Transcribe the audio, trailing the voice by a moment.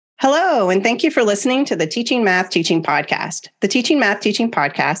Hello, and thank you for listening to the Teaching Math Teaching Podcast. The Teaching Math Teaching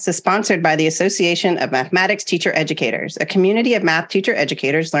Podcast is sponsored by the Association of Mathematics Teacher Educators, a community of math teacher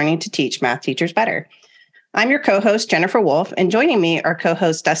educators learning to teach math teachers better. I'm your co-host, Jennifer Wolf, and joining me are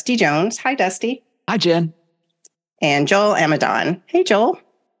co-host Dusty Jones. Hi, Dusty. Hi, Jen. And Joel Amadon. Hey, Joel.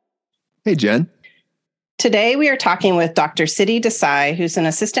 Hey, Jen. Today, we are talking with Dr. Siddhi Desai, who's an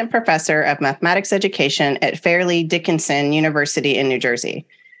assistant professor of mathematics education at Fairleigh Dickinson University in New Jersey.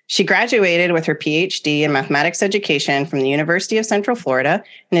 She graduated with her PhD in mathematics education from the University of Central Florida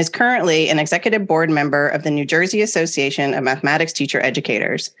and is currently an executive board member of the New Jersey Association of Mathematics Teacher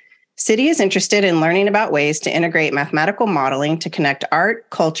Educators. Siddhi is interested in learning about ways to integrate mathematical modeling to connect art,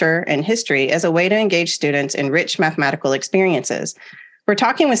 culture, and history as a way to engage students in rich mathematical experiences. We're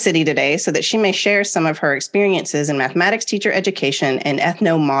talking with Siddhi today so that she may share some of her experiences in mathematics teacher education and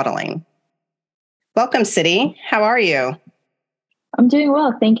ethno-modeling. Welcome, Siddhi. How are you? I'm doing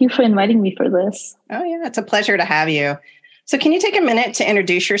well. Thank you for inviting me for this. Oh, yeah, it's a pleasure to have you. So can you take a minute to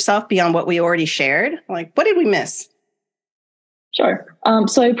introduce yourself beyond what we already shared? Like, what did we miss? Sure.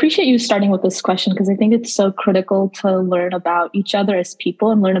 So I appreciate you starting with this question because I think it's so critical to learn about each other as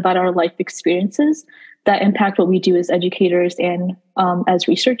people and learn about our life experiences that impact what we do as educators and as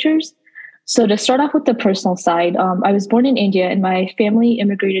researchers. So to start off with the personal side, I was born in India and my family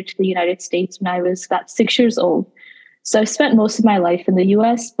immigrated to the United States when I was about 6 years old. So I've spent most of my life in the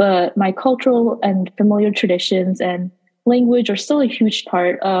US, but my cultural and familiar traditions and language are still a huge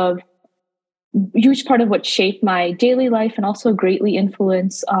part of what shaped my daily life and also greatly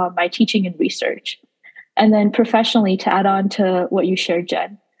influence my teaching and research. And then professionally, to add on to what you shared,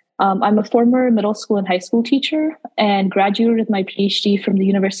 Jen, I'm a former middle school and high school teacher and graduated with my PhD from the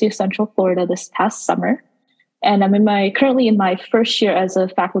University of Central Florida this past summer. And I'm currently in my first year as a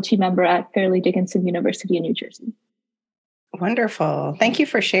faculty member at Fairleigh Dickinson University in New Jersey. Wonderful. Thank you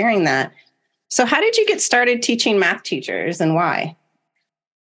for sharing that. So how did you get started teaching math teachers and why?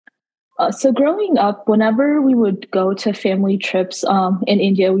 So growing up, whenever we would go to family trips in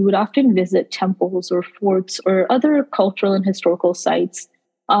India, we would often visit temples or forts or other cultural and historical sites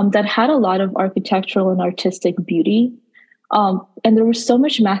that had a lot of architectural and artistic beauty. And there was so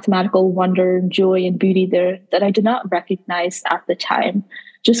much mathematical wonder and joy and beauty there that I did not recognize at the time,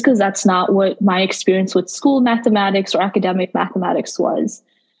 just because that's not what my experience with school mathematics or academic mathematics was.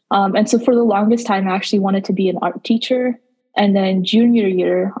 And so for the longest time, I actually wanted to be an art teacher. And then junior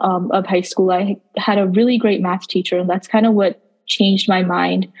year of high school, I had a really great math teacher, and that's kind of what changed my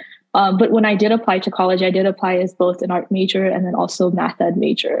mind. But when I did apply to college, I did apply as both an art major and then also math ed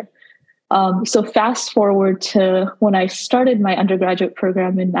major. So fast forward to when I started my undergraduate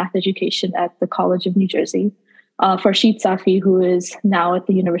program in math education at the College of New Jersey. Farshid Safi, who is now at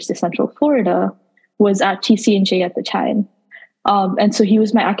the University of Central Florida, was at TCNJ at the time. And so he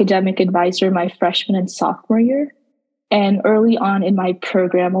was my academic advisor my freshman and sophomore year. And early on in my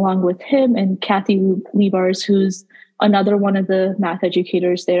program, along with him and Kathy Lebars, who's another one of the math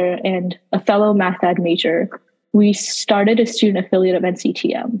educators there and a fellow math ed major, we started a student affiliate of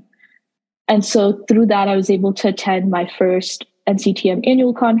NCTM. And so through that, I was able to attend my first NCTM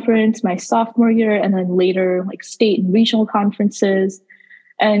annual conference my sophomore year, and then later like state and regional conferences,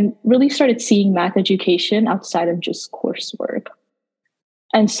 and really started seeing math education outside of just coursework.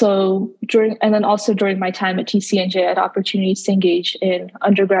 And so during my time at TCNJ, I had opportunities to engage in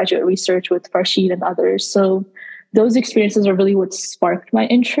undergraduate research with Farshid and others. So those experiences are really what sparked my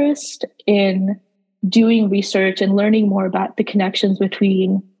interest in doing research and learning more about the connections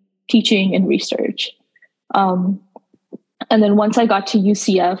between teaching and research. And then once I got to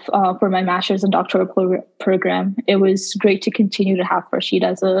UCF for my master's and doctoral program, it was great to continue to have Farshid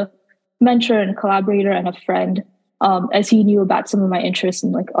as a mentor and collaborator and a friend, as he knew about some of my interests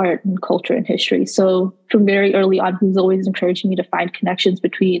in like art and culture and history. So from very early on, he was always encouraging me to find connections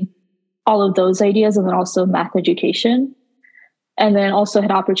between all of those ideas and then also math education. And then also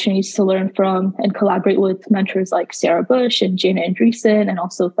had opportunities to learn from and collaborate with mentors like Sarah Bush and Jana Andreessen, and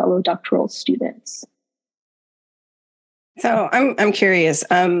also fellow doctoral students. So I'm curious,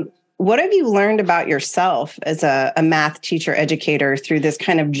 what have you learned about yourself as a math teacher educator through this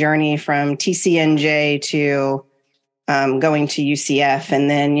kind of journey from TCNJ to going to UCF and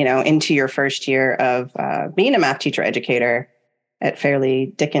then, into your first year of being a math teacher educator at Fairleigh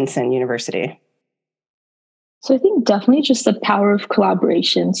Dickinson University? So I think definitely just the power of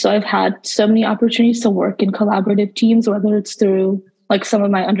collaboration. So I've had so many opportunities to work in collaborative teams, whether it's through like some of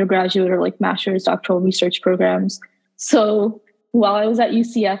my undergraduate or like master's doctoral research programs. So while I was at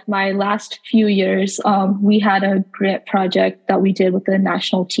UCF, my last few years, we had a grant project that we did with the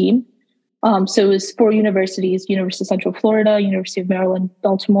national team. So it was 4 universities: University of Central Florida, University of Maryland,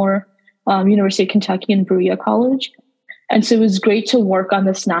 Baltimore, University of Kentucky, and Berea College. And so it was great to work on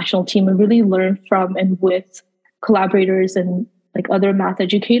this national team and really learn from and with collaborators and like other math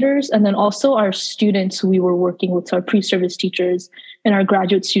educators. And then also our students who we were working with, so our pre-service teachers and our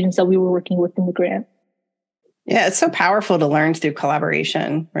graduate students that we were working with in the grant. Yeah, it's so powerful to learn through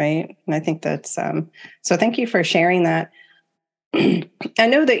collaboration, right? And I think that's, so thank you for sharing that. I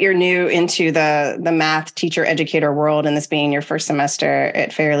know that you're new into the math teacher educator world, and this being your first semester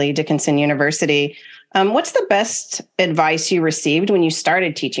at Fairleigh Dickinson University. What's the best advice you received when you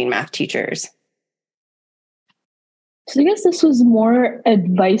started teaching math teachers? So I guess this was more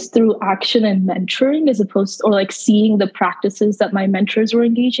advice through action and mentoring, as opposed to, or like seeing the practices that my mentors were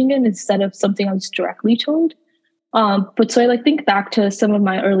engaging in instead of something I was directly told. But so I think back to some of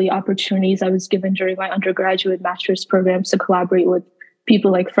my early opportunities I was given during my undergraduate master's programs to collaborate with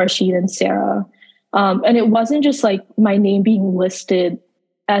people like Farshid and Sarah. And it wasn't just like my name being listed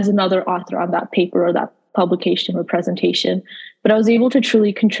as another author on that paper or that publication or presentation, but I was able to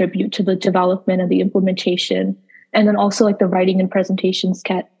truly contribute to the development and the implementation, and then also like the writing and presentations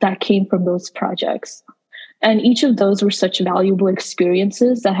that came from those projects. And each of those were such valuable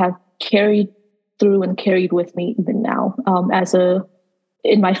experiences that have carried through and carried with me even now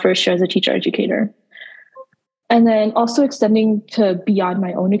in my first year as a teacher educator. And then also extending to beyond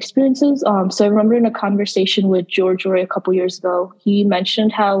my own experiences. So I remember in a conversation with George Roy a couple years ago, he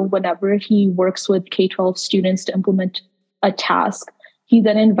mentioned how whenever he works with K-12 students to implement a task, he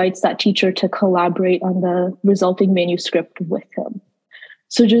then invites that teacher to collaborate on the resulting manuscript with him.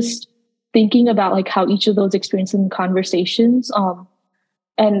 So just thinking about like how each of those experiences and conversations,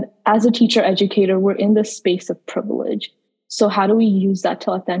 and as a teacher educator, we're in this space of privilege. So how do we use that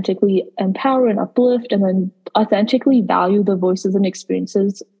to authentically empower and uplift, and then authentically value the voices and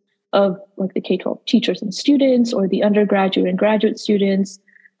experiences of like the K-12 teachers and students, or the undergraduate and graduate students,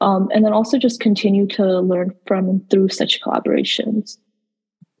 and then also just continue to learn from and through such collaborations.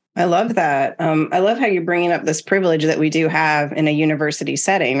 I love that. I love how you're bringing up this privilege that we do have in a university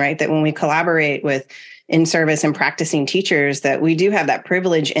setting, right? That when we collaborate with in-service and practicing teachers, that we do have that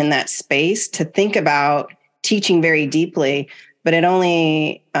privilege in that space to think about teaching very deeply, but it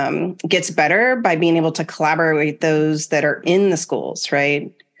only gets better by being able to collaborate with those that are in the schools,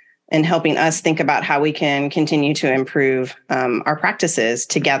 right? And helping us think about how we can continue to improve our practices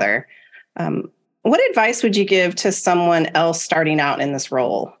together. What advice would you give to someone else starting out in this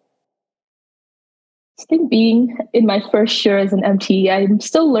role? I think being in my first year as an MTE, I'm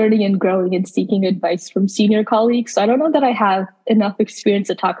still learning and growing and seeking advice from senior colleagues. So I don't know that I have enough experience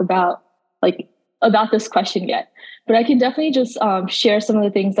to talk about this question yet, but I can definitely just share some of the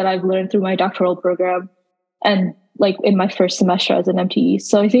things that I've learned through my doctoral program and like in my first semester as an MTE.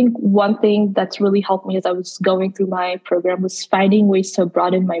 So I think one thing that's really helped me as I was going through my program was finding ways to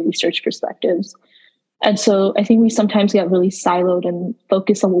broaden my research perspectives. And so I think we sometimes get really siloed and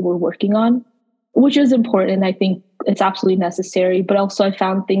focus on what we're working on, which is important. I think it's absolutely necessary. But also I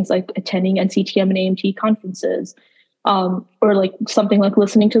found things like attending NCTM and AMT conferences, or like something like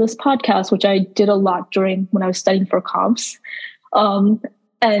listening to this podcast, which I did a lot when I was studying for comps.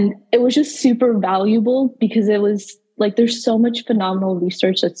 And it was just super valuable because it was like, there's so much phenomenal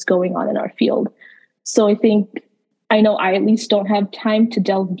research that's going on in our field. So I know I at least don't have time to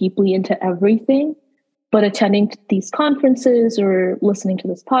delve deeply into everything, but attending these conferences or listening to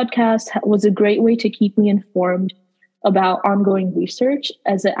this podcast was a great way to keep me informed about ongoing research,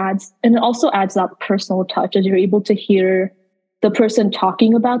 as it also adds that personal touch, as you're able to hear the person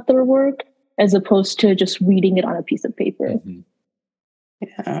talking about their work as opposed to just reading it on a piece of paper. Mm-hmm.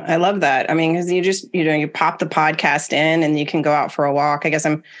 Yeah, I love that. I mean, because you just, you pop the podcast in and you can go out for a walk. I guess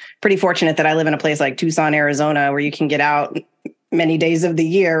I'm pretty fortunate that I live in a place like Tucson, Arizona, where you can get out many days of the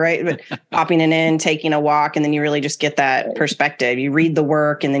year, right? But popping it in, taking a walk, and then you really just get that perspective. You read the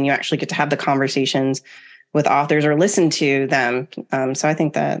work and then you actually get to have the conversations with authors or listen to them. So I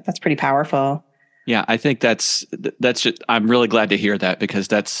think that's pretty powerful. Yeah, I think that's just, I'm really glad to hear that, because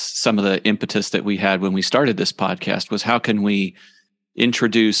that's some of the impetus that we had when we started this podcast was how can we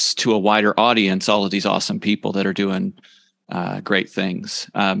introduce to a wider audience all of these awesome people that are doing great things.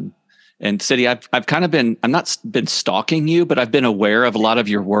 And Siddhi, I've kind of I'm not been stalking you, but I've been aware of a lot of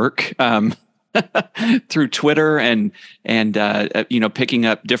your work through Twitter and picking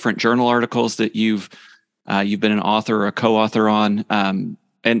up different journal articles that you've been an author or a co-author on.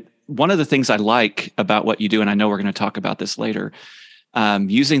 And one of the things I like about what you do, and I know we're going to talk about this later,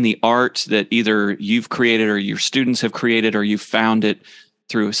 using the art that either you've created or your students have created, or you've found it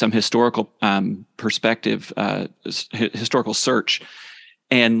through some historical perspective, historical search.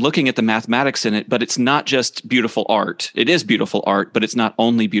 and looking at the mathematics in it, but it's not just beautiful art. It is beautiful art, but it's not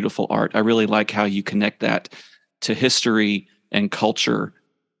only beautiful art. I really like how you connect that to history and culture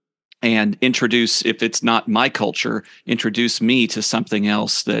and introduce, if it's not my culture, introduce me to something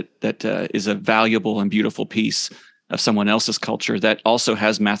else that is a valuable and beautiful piece of someone else's culture that also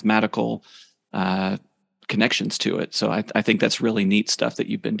has mathematical connections to it. So I think that's really neat stuff that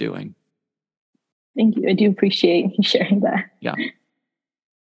you've been doing. Thank you. I do appreciate you sharing that. Yeah.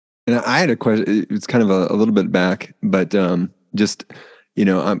 And I had a question. It's kind of a little bit back, but just,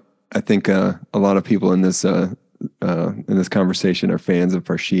 I think a lot of people in this conversation are fans of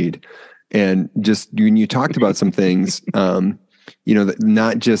Farshid. And just when you talked about some things,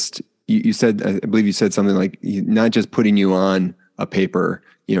 not just, you said, I believe you said something like not just putting you on a paper,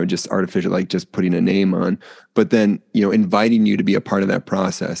 just artificial, like just putting a name on, but then, inviting you to be a part of that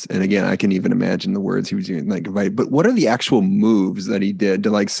process. And again, I can even imagine the words he was doing, like invite, but what are the actual moves that he did to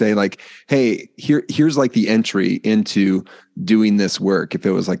like say like, hey, here's like the entry into doing this work. If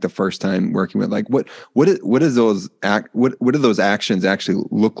it was like the first time working with, like, what do those actions actually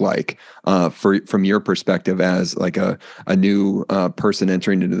look like from your perspective as like a new person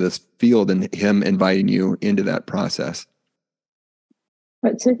entering into this field and him inviting you into that process?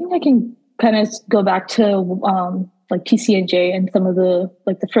 Right. So I think I can kind of go back to like TCNJ and some of the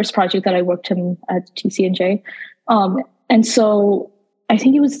first project that I worked in at TCNJ. And so I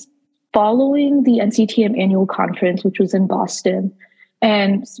think it was following the NCTM annual conference, which was in Boston.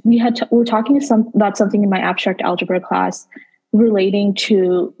 And we were talking about something in my abstract algebra class relating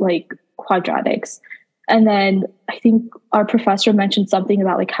to like quadratics. And then I think our professor mentioned something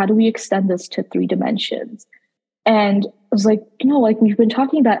about like, how do we extend this to 3 dimensions? And I was like, we've been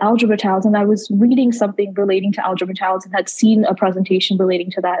talking about algebra tiles, and I was reading something relating to algebra tiles and had seen a presentation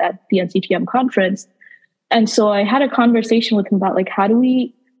relating to that at the NCTM conference. And so I had a conversation with him about like, how do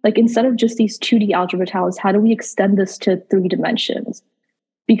we, like, instead of just these 2D algebra tiles, how do we extend this to 3 dimensions?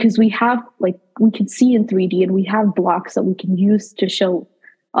 Because we have, like, we can see in 3D and we have blocks that we can use to show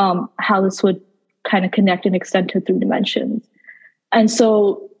how this would kind of connect and extend to 3 dimensions. And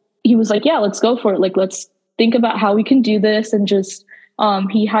so he was like, yeah, let's go for it. Like, let's think about how we can do this. And just,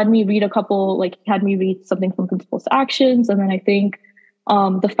 he had me read something from Principles to Actions. And then I think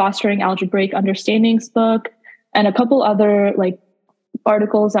the Fostering Algebraic Understandings book and a couple other like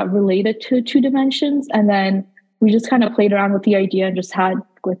articles that related to 2 dimensions. And then we just kind of played around with the idea and just had,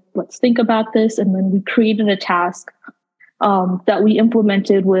 like, let's think about this. And then we created a task that we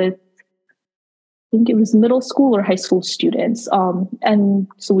implemented with, I think it was middle school or high school students. And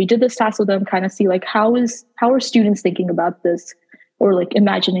so we did this task with them, kind of see like, how are students thinking about this or like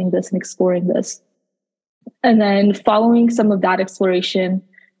imagining this and exploring this? And then following some of that exploration,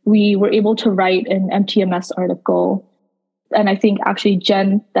 we were able to write an MTMS article. And I think actually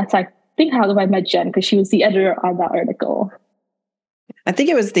Jen, I think how I met Jen, because she was the editor on that article. I think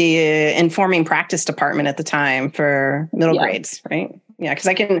it was the Informing Practice department at the time for middle grades, right? Yeah, because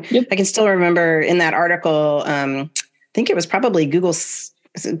I can still remember in that article, I think it was probably Google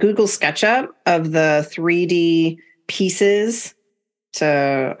SketchUp of the 3D pieces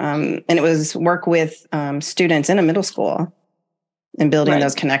and it was work with students in a middle school and building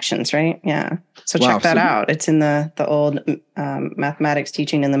those connections, right? Yeah. So check that out. It's in the old mathematics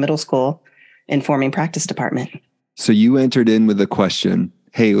teaching in the middle school Informing Practice department. So you entered in with a question,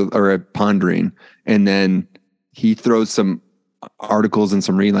 hey, or a pondering, and then he throws some articles and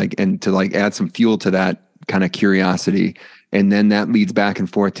some and to like add some fuel to that kind of curiosity. And then that leads back and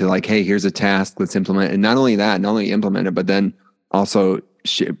forth to like, hey, here's a task, let's implement. And not only implement it, but then also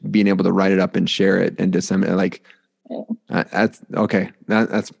being able to write it up and share it and disseminate. Like, that's okay.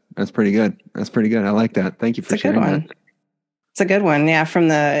 That's pretty good. That's pretty good. I like that. Thank you for sharing that. It's a good one. Yeah. From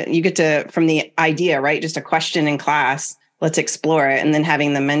the idea, right? Just a question in class, let's explore it. And then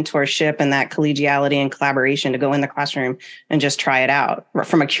having the mentorship and that collegiality and collaboration to go in the classroom and just try it out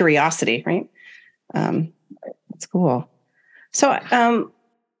from a curiosity, right? That's cool. So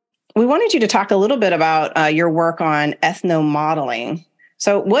we wanted you to talk a little bit about your work on ethnomodeling.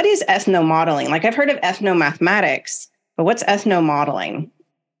 So what is ethnomodeling? Like, I've heard of ethnomathematics, but what's ethnomodeling?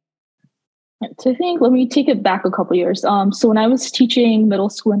 So I think, let me take it back a couple years. So when I was teaching middle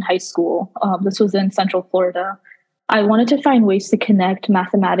school and high school, this was in Central Florida, I wanted to find ways to connect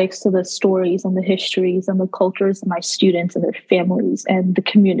mathematics to the stories and the histories and the cultures of my students and their families and the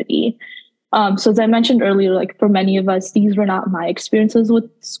community. So as I mentioned earlier, like for many of us, these were not my experiences with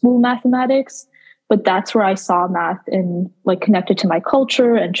school mathematics, but that's where I saw math and like connected to my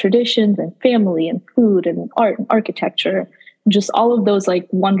culture and traditions and family and food and art and architecture. Just all of those like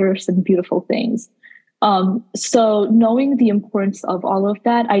wondrous and beautiful things. So knowing the importance of all of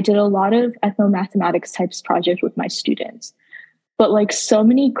that, I did a lot of ethnomathematics types project with my students. But like so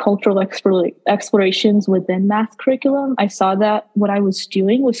many cultural explorations within math curriculum, I saw that what I was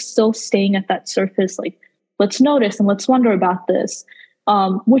doing was still staying at that surface, like, let's notice and let's wonder about this,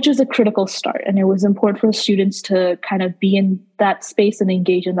 which is a critical start. And it was important for students to kind of be in that space and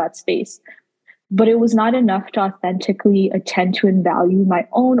engage in that space. But it was not enough to authentically attend to and value my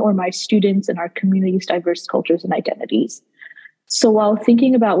own or my students and our community's diverse cultures and identities. So while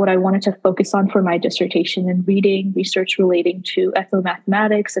thinking about what I wanted to focus on for my dissertation and reading research relating to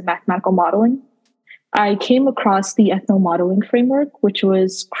ethnomathematics and mathematical modeling, I came across the ethnomodeling framework, which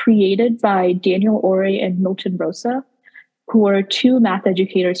was created by Daniel Ore and Milton Rosa, who are two math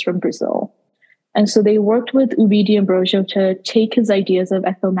educators from Brazil. And so they worked with Ubi D'Ambrosio to take his ideas of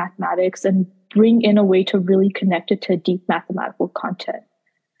ethnomathematics and bring in a way to really connect it to deep mathematical content.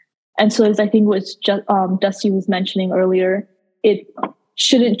 And so as I think was just, Dusty was mentioning earlier, it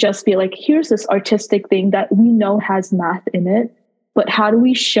shouldn't just be like, here's this artistic thing that we know has math in it, but how do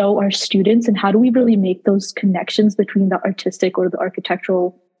we show our students and how do we really make those connections between the artistic or the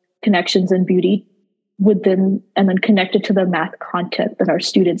architectural connections and beauty within, and then connect it to the math content that our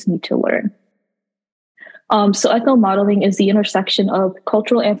students need to learn. So ethnomodeling is the intersection of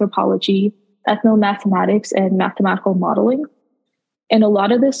cultural anthropology, ethnomathematics, and mathematical modeling. And a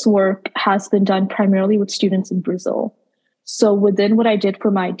lot of this work has been done primarily with students in Brazil. So within what I did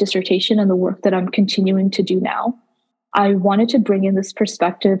for my dissertation and the work that I'm continuing to do now, I wanted to bring in this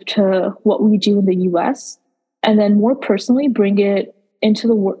perspective to what we do in the US, and then more personally bring it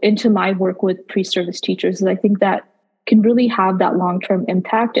into my work with pre-service teachers. And I think that can really have that long-term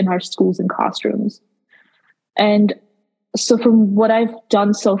impact in our schools and classrooms. And so from what I've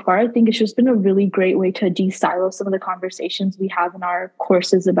done so far, I think it's just been a really great way to de-silo some of the conversations we have in our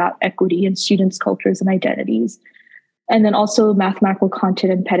courses about equity and students' cultures and identities. And then also mathematical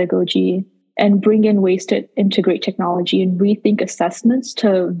content and pedagogy, and bring in ways to integrate technology and rethink assessments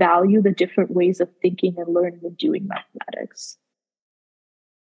to value the different ways of thinking and learning and doing mathematics.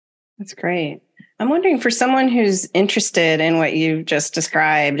 That's great. I'm wondering, for someone who's interested in what you just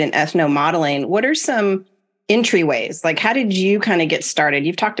described in ethnomodeling, what are some entryways? Like, how did you kind of get started?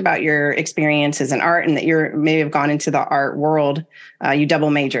 You've talked about your experiences in art and that you may have gone into the art world. You double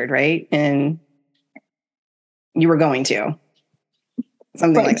majored, right? And you were going to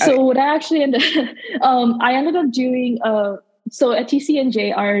something like that. So what I actually ended, I ended up doing, so at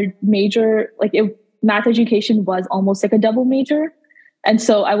TCNJ, our major, math education was almost like a double major. And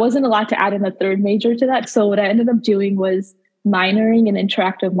so I wasn't allowed to add in a third major to that. So what I ended up doing was minoring in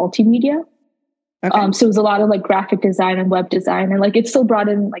interactive multimedia. Okay. So it was a lot of like graphic design and web design, and like it still brought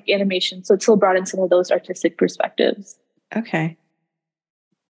in like animation. So it still brought in some of those artistic perspectives. Okay.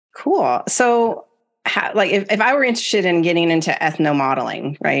 Cool. So if I were interested in getting into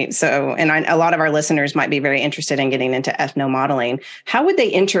ethnomodeling, right? So, and a lot of our listeners might be very interested in getting into ethnomodeling. How would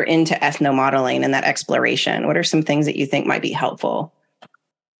they enter into ethnomodeling and that exploration? What are some things that you think might be helpful?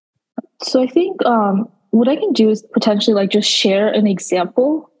 So I think what I can do is potentially like just share an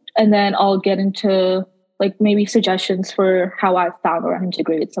example, and then I'll get into like maybe suggestions for how I've found or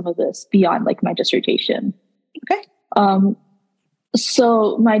integrated some of this beyond like my dissertation. Okay.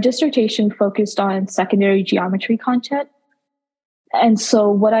 So my dissertation focused on secondary geometry content. And so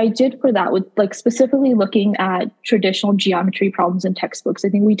what I did for that was like specifically looking at traditional geometry problems in textbooks. I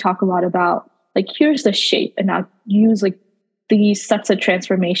think we talk a lot about like, here's the shape, and now use like these sets of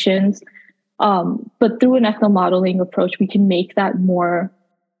transformations. But through an ethnomodeling approach, we can make that more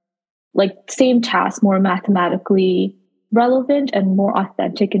like same task, more mathematically relevant and more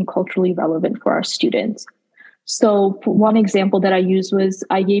authentic and culturally relevant for our students. So one example that I used was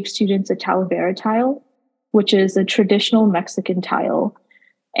I gave students a Talavera tile, which is a traditional Mexican tile,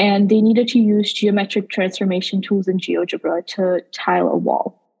 and they needed to use geometric transformation tools in GeoGebra to tile a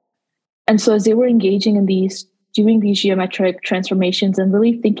wall. And so as they were engaging in doing these geometric transformations and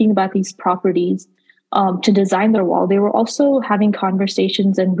really thinking about these properties to design their wall, they were also having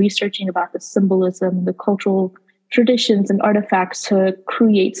conversations and researching about the symbolism, the cultural traditions and artifacts to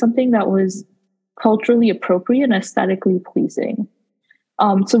create something that was culturally appropriate and aesthetically pleasing.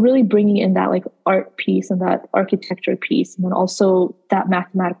 So really bringing in that like art piece and that architecture piece, and then also that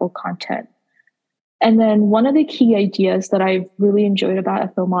mathematical content. And then one of the key ideas that I've really enjoyed about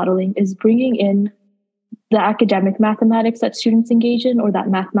ethnomodeling is bringing in the academic mathematics that students engage in, or that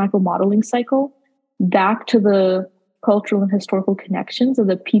mathematical modeling cycle, back to the cultural and historical connections of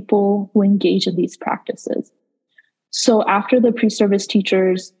the people who engage in these practices. So after the pre-service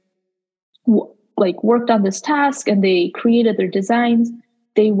teachers worked on this task and they created their designs,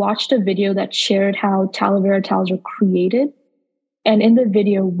 they watched a video that shared how Talavera tiles are created. And in the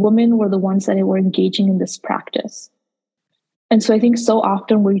video, women were the ones that were engaging in this practice. And so I think so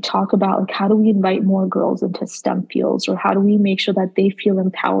often we talk about like, how do we invite more girls into STEM fields, or how do we make sure that they feel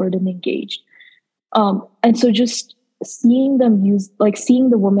empowered and engaged? And so just seeing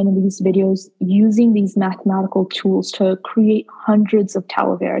the women in these videos using these mathematical tools to create hundreds of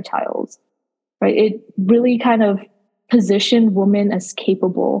Talavera tiles, right? It really kind of positioned women as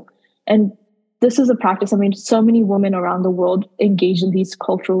capable. And this is a practice. I mean, so many women around the world engage in these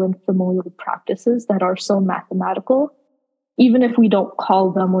cultural and familial practices that are so mathematical, even if we don't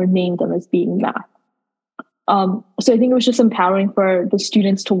call them or name them as being math. So I think it was just empowering for the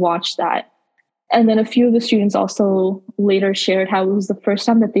students to watch that. And then a few of the students also later shared how it was the first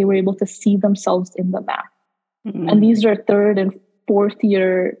time that they were able to see themselves in the math. Mm-hmm. And these are third and fourth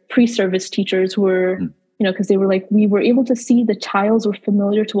year pre-service teachers who were, because they were like, we were able to see the tiles were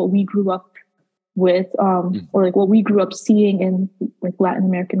familiar to what we grew up with, or like what we grew up seeing in like Latin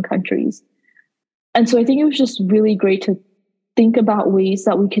American countries. And so I think it was just really great to think about ways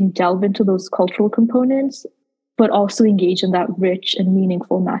that we can delve into those cultural components, but also engage in that rich and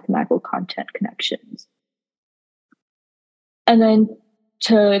meaningful mathematical content connections. And then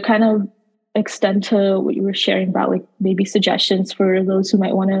to kind of extend to what you were sharing about, like maybe suggestions for those who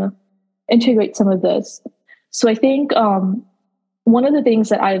might want to integrate some of this. So I think one of the things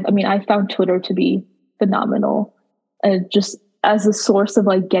that I found Twitter to be phenomenal, just as a source of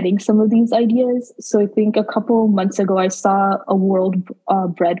like getting some of these ideas. So I think a couple months ago, I saw a world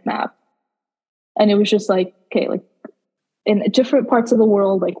bread map, and it was just like, okay, like in different parts of the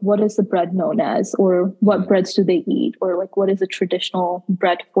world, like what is the bread known as, or what breads do they eat, or like what is a traditional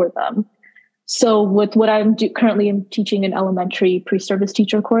bread for them. So with what I'm currently I'm teaching an elementary pre-service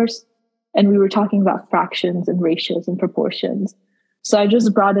teacher course, and we were talking about fractions and ratios and proportions. So I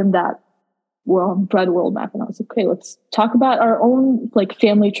just brought in that bread world map, and I was like, okay, let's talk about our own like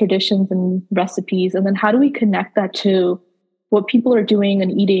family traditions and recipes, and then how do we connect that to what people are doing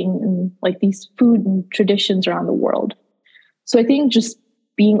and eating and like these food and traditions around the world. So I think just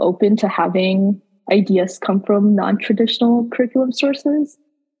being open to having ideas come from non-traditional curriculum sources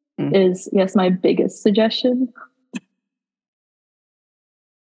is, yes, my biggest suggestion.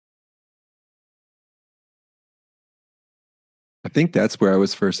 I think that's where I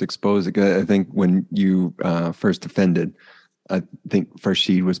was first exposed. I think when you first offended, I think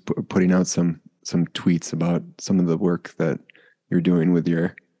Farshid was putting out some tweets about some of the work that you're doing with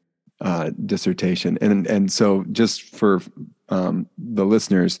your dissertation, and so just for the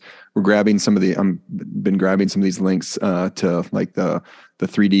listeners, we're grabbing been grabbing some of these links to like the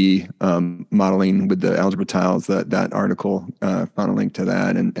 3D modeling with the algebra tiles. That article, found a link to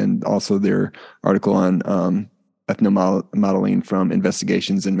that, and also their article on ethnomodeling from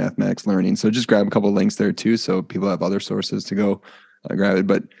investigations in mathematics learning. So just grab a couple of links there too, so people have other sources to go grab it.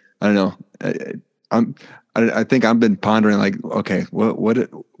 But I don't know. I think I've been pondering like, okay, what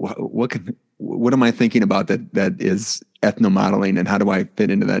am I thinking about that is ethnomodeling, and how do I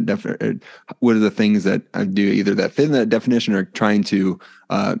fit into that? What are the things that I do either that fit in that definition, or trying to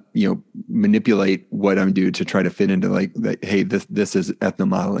manipulate what I'm doing to try to fit into like that? Hey, this is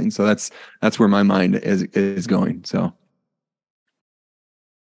ethnomodeling. So that's where my mind is going. So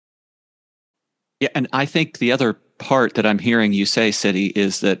yeah, and I think the other part that I'm hearing you say, Siddhi,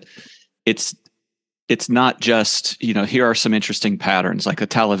 is that it's not just, here are some interesting patterns like the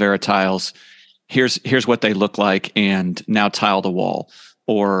Talavera tiles. Here's what they look like, and now tile the wall,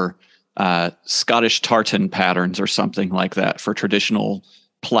 or Scottish tartan patterns or something like that for traditional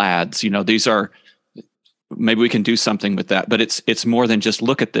plaids. These are, maybe we can do something with that, but it's more than just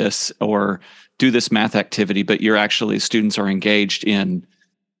look at this or do this math activity, but students are engaged in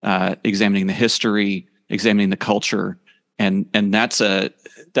examining the history, examining the culture, and that's a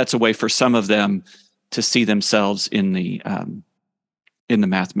way for some of them to see themselves in the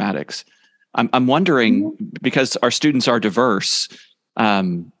mathematics. I'm wondering, because our students are diverse,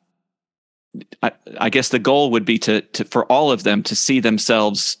 I guess the goal would be to for all of them to see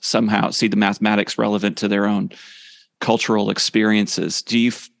themselves somehow, see the mathematics relevant to their own cultural experiences. Do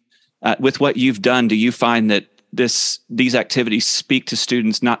you, with what you've done, do you find that these activities speak to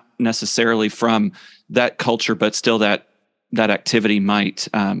students not necessarily from that culture, but still that activity might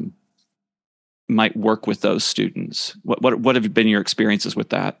work with those students? What have been your experiences with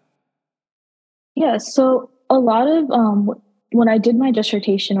that? Yeah, so a lot of when I did my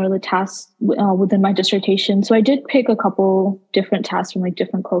dissertation, or the tasks within my dissertation, so I did pick a couple different tasks from like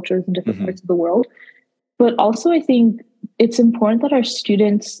different cultures and different parts of the world. But also I think it's important that our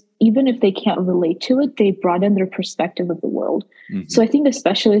students even if they can't relate to it, they broaden their perspective of the world. So I think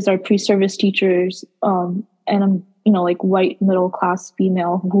especially as our pre-service teachers, and I'm, like white middle class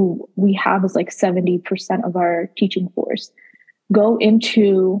female, who we have as like 70% of our teaching force, go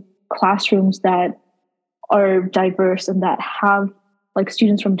into classrooms that are diverse and that have like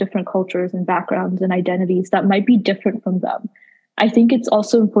students from different cultures and backgrounds and identities that might be different from them. I think it's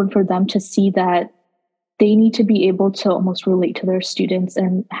also important for them to see that they need to be able to almost relate to their students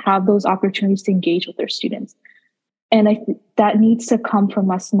and have those opportunities to engage with their students. And that needs to come from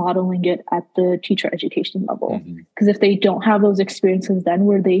us modeling it at the teacher education level. Because if they don't have those experiences then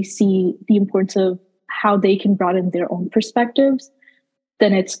where they see the importance of how they can broaden their own perspectives,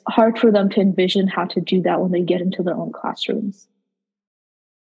 then it's hard for them to envision how to do that when they get into their own classrooms.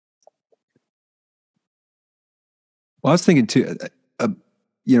 Well, I was thinking too,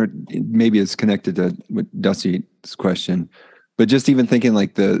 maybe it's connected to Dusty's question, but just even thinking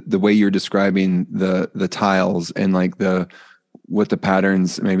like the way you're describing the tiles and like what the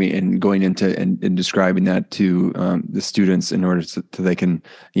patterns maybe, and going into and describing that to the students in order to they can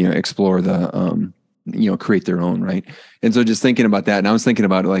explore the create their own, right? And so just thinking about that, and I was thinking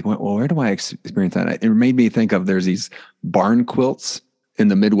about it like, well, where do I experience that? It made me think of there's these barn quilts in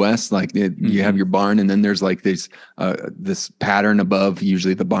the Midwest, like you have your barn, and then there's like this pattern above,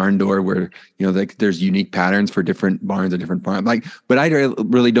 usually the barn door, where like there's unique patterns for different barns or different farms. Like, but I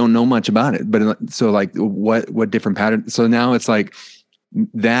really don't know much about it. But so like, what different patterns? So now it's like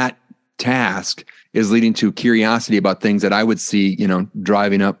that task is leading to curiosity about things that I would see,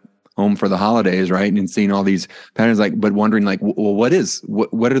 driving up home for the holidays, right? And seeing all these patterns, like, but wondering like, well, what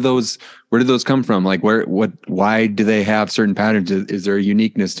are those, where did those come from? Like why do they have certain patterns? Is there a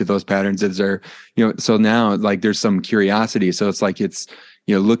uniqueness to those patterns? Is there, so now like there's some curiosity. So it's like,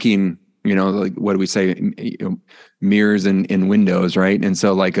 looking, like, what do we say? Mirrors and windows, right? And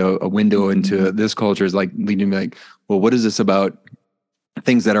so like a window into this culture is like leading me like, well, what is this about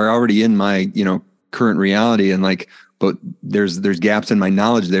things that are already in my, current reality? And like, but there's gaps in my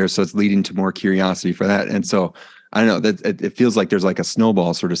knowledge there. So it's leading to more curiosity for that. And so I don't know, that it feels like there's like a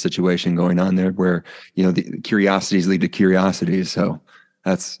snowball sort of situation going on there where, the curiosities lead to curiosities. So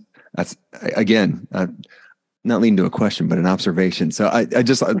that's again, not leading to a question, but an observation. So I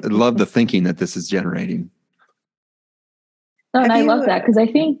love the thinking that this is generating. No, and I love that, because I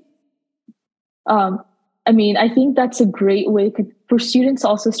think, I think that's a great way for students to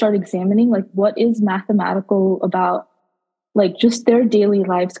also start examining like what is mathematical about like just their daily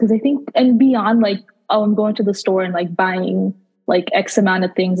lives. Because I think, and beyond like, oh, I'm going to the store and like buying like X amount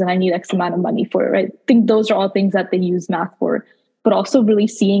of things and I need X amount of money for it, right? I think those are all things that they use math for, but also really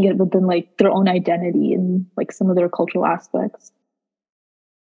seeing it within like their own identity and like some of their cultural aspects.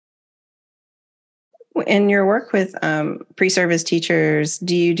 In your work with pre-service teachers,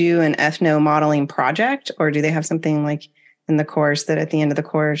 do you do an ethno-modeling project, or do they have something like in the course that at the end of the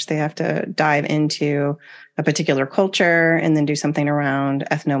course they have to dive into a particular culture and then do something around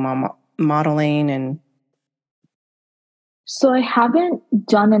ethno-modeling? And so I haven't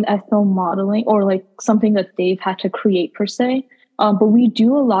done an ethno-modeling or like something that they've had to create per se, but we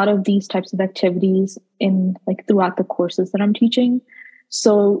do a lot of these types of activities in like throughout the courses that I'm teaching.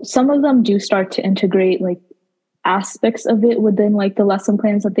 So some of them do start to integrate like aspects of it within like the lesson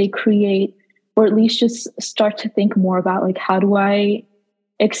plans that they create, or at least just start to think more about like, how do I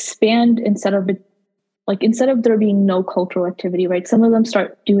expand instead of there being no cultural activity, right? Some of them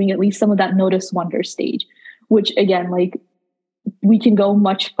start doing at least some of that notice wonder stage, which again, like we can go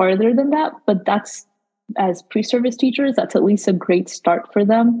much farther than that, but that's, as pre-service teachers, that's at least a great start for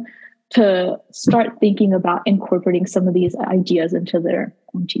them to start thinking about incorporating some of these ideas into their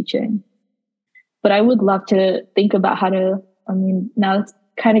own teaching. But I would love to think about how to, now it's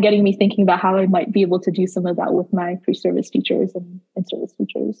kind of getting me thinking about how I might be able to do some of that with my pre-service teachers and service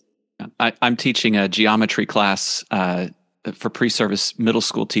teachers. I'm teaching a geometry class for pre-service middle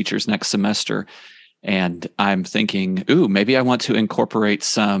school teachers next semester. And I'm thinking, maybe I want to incorporate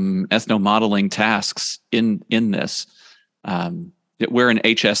some ethno-modeling tasks in this. We're an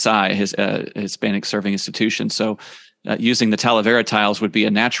HSI, Hispanic Serving Institution. So using the Talavera tiles would be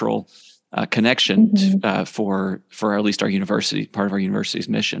a natural connection for at least our university, part of our university's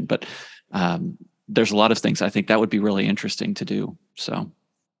mission. But there's a lot of things I think that would be really interesting to do. So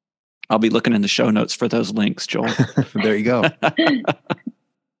I'll be looking in the show notes for those links, Joel. There you go.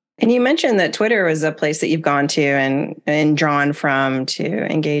 And you mentioned that Twitter was a place that you've gone to and drawn from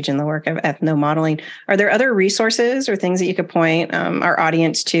to engage in the work of ethno-modeling. Are there other resources or things that you could point our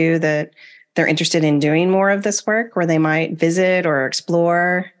audience to that they're interested in doing more of this work, where they might visit or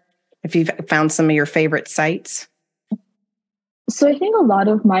explore, if you've found some of your favorite sites? So I think a lot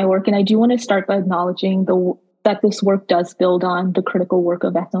of my work, and I do want to start by acknowledging that this work does build on the critical work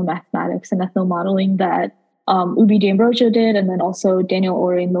of ethnomathematics and ethnomodeling that Ubi D'Ambrosio did, and then also Daniel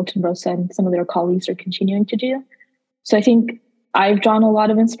Orey and Milton Rosa and some of their colleagues are continuing to do. So I think I've drawn a lot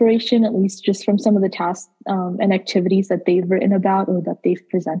of inspiration, at least just from some of the tasks and activities that they've written about or that they've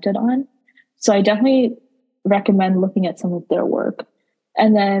presented on. So I definitely recommend looking at some of their work.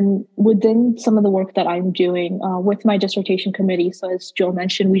 And then within some of the work that I'm doing with my dissertation committee, so as Joe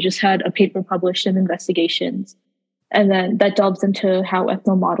mentioned, we just had a paper published in Investigations. And then that delves into how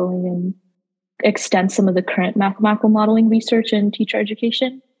ethnomodeling and extends some of the current mathematical modeling research in teacher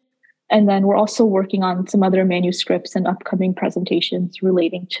education. And then we're also working on some other manuscripts and upcoming presentations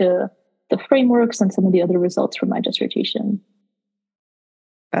relating to the frameworks and some of the other results from my dissertation.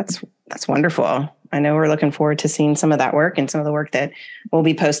 That's wonderful. I know we're looking forward to seeing some of that work and some of the work that we'll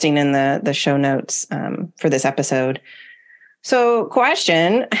be posting in the show notes for this episode. So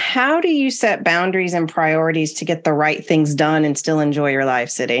question, how do you set boundaries and priorities to get the right things done and still enjoy your life,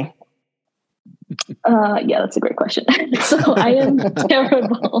 Siddhi? Yeah, that's a great question. So I am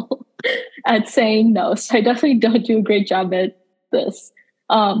terrible at saying no. So I definitely don't do a great job at this.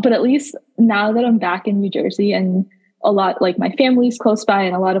 But at least now that I'm back in New Jersey and a lot, like my family's close by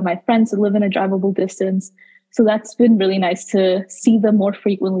and a lot of my friends live in a drivable distance. So that's been really nice to see them more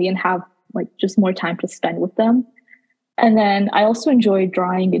frequently and have like just more time to spend with them. And then I also enjoy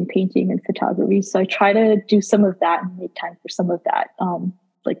drawing and painting and photography. So I try to do some of that and make time for some of that,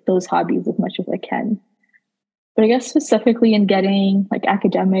 like those hobbies as much as I can. But I guess specifically in getting like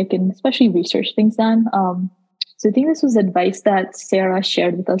academic and especially research things done. So I think this was advice that Sarah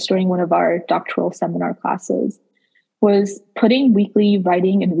shared with us during one of our doctoral seminar classes, was putting weekly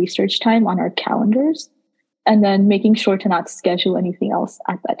writing and research time on our calendars and then making sure to not schedule anything else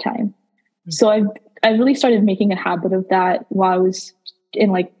at that time. Mm-hmm. So I really started making a habit of that while I was in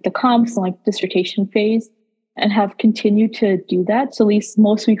like the comps and like dissertation phase, and have continued to do that. So at least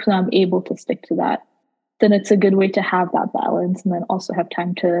most weeks when I'm able to stick to that, then it's a good way to have that balance and then also have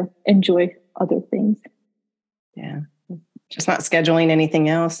time to enjoy other things. Yeah. Just not scheduling anything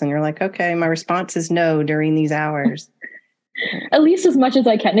else. And you're like, okay, my response is no during these hours. At least as much as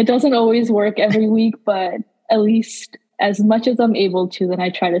I can. It doesn't always work every week, but at least as much as I'm able to, then I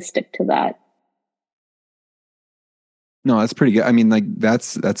try to stick to that. No, that's pretty good. I mean, like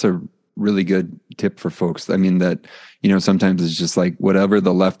that's a really good tip for folks. I mean, that, you know, sometimes it's just like whatever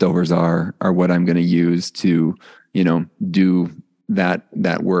the leftovers are what I'm going to use to, you know, do that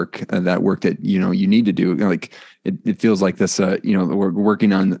work that, you know, you need to do. Like it feels like this, you know, we're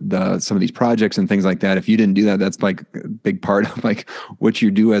working on some of these projects and things like that. If you didn't do that, that's like a big part of like what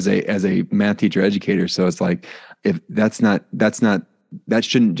you do as a math teacher educator. So it's like, if that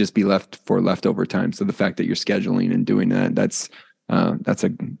shouldn't just be left for leftover time. So the fact that you're scheduling and doing that, that's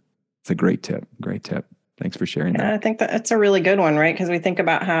a great tip. Great tip. Thanks for sharing that. I think that's a really good one, right? Because we think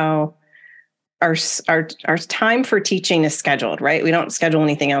about how our time for teaching is scheduled, right? We don't schedule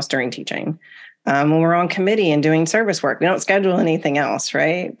anything else during teaching. When we're on committee and doing service work, we don't schedule anything else,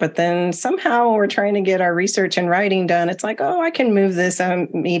 right? But then somehow we're trying to get our research and writing done. It's like, oh, I can move this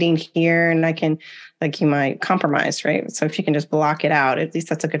meeting here and I can, like you might compromise, right? So if you can just block it out, at least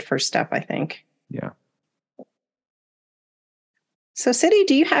that's a good first step, I think. Yeah. So Siddhi,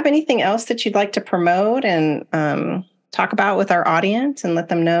 do you have anything else that you'd like to promote and talk about with our audience and let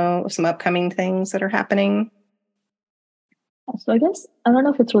them know some upcoming things that are happening? So I guess, I don't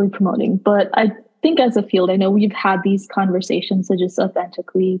know if it's really promoting, but I think as a field, I know we've had these conversations to just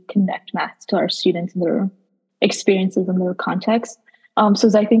authentically connect math to our students and their experiences and their context. So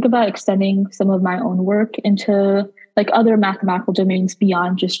as I think about extending some of my own work into like other mathematical domains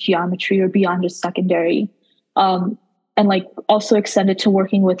beyond just geometry or beyond just secondary, and like also extend it to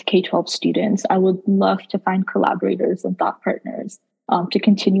working with K-12 students, I would love to find collaborators and thought partners to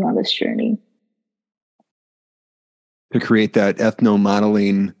continue on this journey. To create that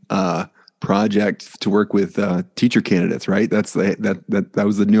ethnomodeling project to work with teacher candidates, right? That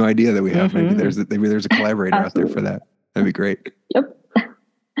was the new idea that we have. Mm-hmm. Maybe there's a collaborator out there for that. That'd be great. Yep.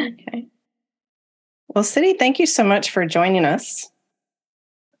 Okay. Well, Siddhi, thank you so much for joining us.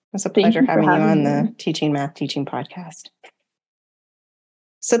 It's a pleasure having you on the Teaching Math Teaching podcast.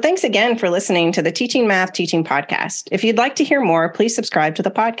 So thanks again for listening to the Teaching Math Teaching podcast. If you'd like to hear more, please subscribe to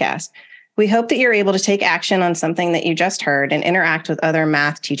the podcast. We hope that you're able to take action on something that you just heard and interact with other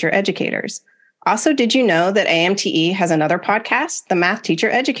math teacher educators. Also, did you know that AMTE has another podcast, the Math Teacher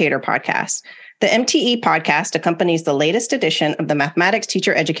Educator Podcast? The MTE podcast accompanies the latest edition of the Mathematics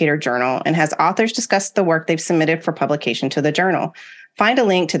Teacher Educator Journal and has authors discuss the work they've submitted for publication to the journal. Find a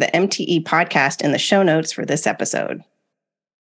link to the MTE podcast in the show notes for this episode.